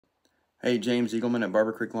Hey, James Eagleman at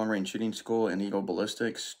Barber Creek Long Range Shooting School and Eagle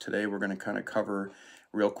Ballistics. Today we're going to kind of cover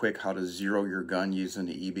real quick how to zero your gun using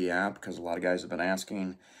the EB app, because a lot of guys have been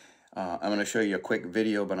asking. I'm going to show you a quick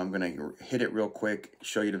video, but I'm going to hit it real quick,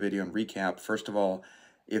 show you the video and recap. First of all,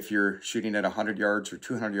 if you're shooting at 100 yards or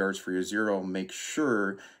 200 yards for your zero, make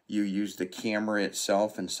sure you use the camera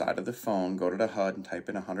itself inside of the phone. Go to the HUD and type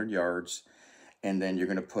in 100 yards. And then you're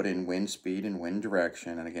going to put in wind speed and wind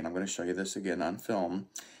direction. And again, I'm going to show you this again on film.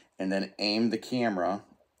 And then aim the camera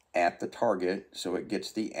at the target so it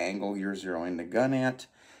gets the angle you're zeroing the gun at.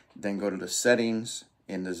 Then go to the settings.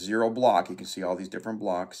 In the zero block, you can see all these different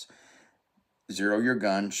blocks. Zero your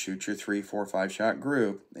gun, shoot your 3, 4, 5 shot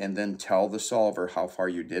group, and then tell the solver how far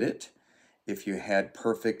you did it. If you had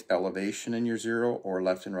perfect elevation in your zero or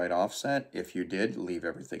left and right offset. If you did, leave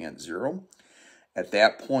everything at 0. At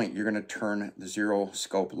that point, you're going to turn the zero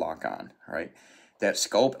scope lock on, all right? That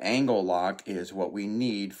scope angle lock is what we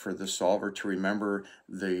need for the solver to remember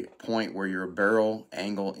the point where your barrel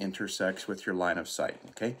angle intersects with your line of sight,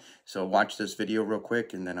 okay? So watch this video real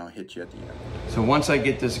quick and then I'll hit you at the end. So once I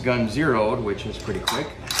get this gun zeroed, which is pretty quick,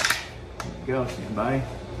 there we go, stand by.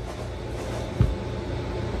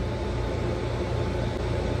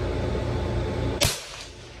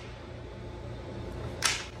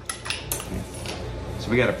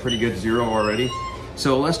 So we got a pretty good zero already.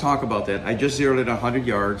 So let's talk about that. I just zeroed it 100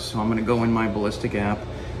 yards, so I'm gonna go in my ballistic app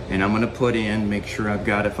and I'm gonna put in, make sure I've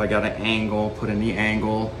got, if I got an angle, put in the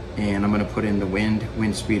angle, and I'm gonna put in the wind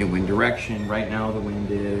speed and wind direction. Right now the wind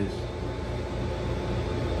is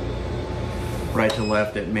right to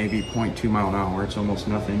left at maybe 0.2 mile an hour. It's almost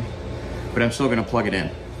nothing, but I'm still gonna plug it in.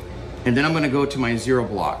 And then I'm gonna go to my zero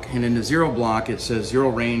block. And in the zero block, it says zero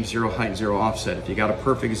range, zero height, zero offset. If you got a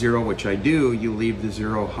perfect zero, which I do, you leave the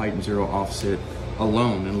zero height and zero offset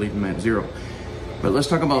alone and leave them at 0. But let's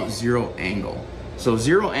talk about zero angle. So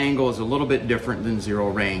zero angle is a little bit different than zero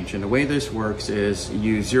range. And the way this works is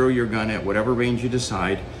you zero your gun at whatever range you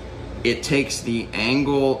decide. It takes the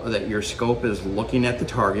angle that your scope is looking at the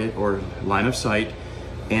target or line of sight,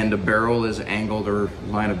 and the barrel is angled or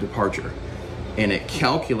line of departure. And it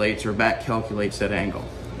calculates or back calculates that angle.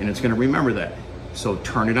 And it's gonna remember that. So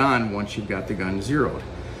turn it on once you've got the gun zeroed.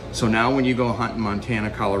 So now when you go hunt in Montana,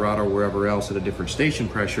 Colorado, or wherever else at a different station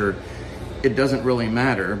pressure, it doesn't really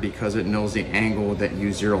matter because it knows the angle that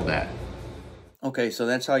you zeroed at. Okay, so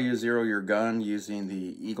that's how you zero your gun using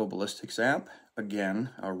the Eagle Ballistics app. Again,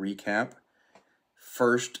 I'll recap.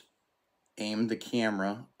 First, aim the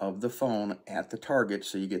camera of the phone at the target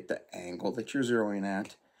so you get the angle that you're zeroing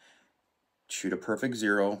at. Shoot a perfect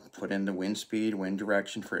zero, put in the wind speed, wind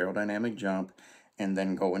direction for aerodynamic jump, and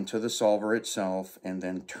then go into the solver itself and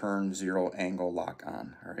then turn zero angle lock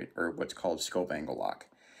on, all right, or what's called scope angle lock.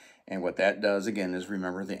 And what that does, again, is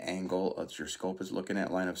remember the angle of your scope is looking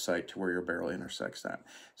at line of sight to where your barrel intersects that.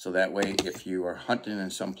 So that way, if you are hunting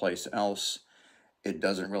in someplace else, it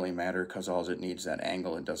doesn't really matter because all it needs that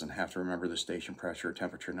angle. It doesn't have to remember the station pressure,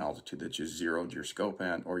 temperature, and altitude that you zeroed your scope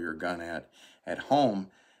at or your gun at. At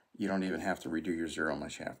home, you don't even have to redo your zero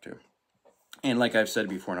unless you have to. And like I've said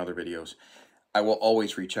before in other videos, I will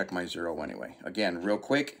always recheck my zero anyway. Again, real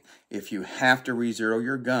quick, if you have to re-zero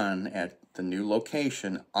your gun at the new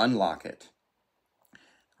location, unlock it.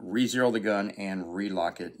 Re-zero the gun and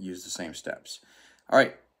relock it. Use the same steps. All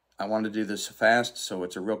right, I wanted to do this fast, so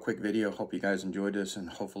it's a real quick video. Hope you guys enjoyed this, and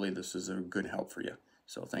hopefully this is a good help for you.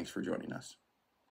 So thanks for joining us.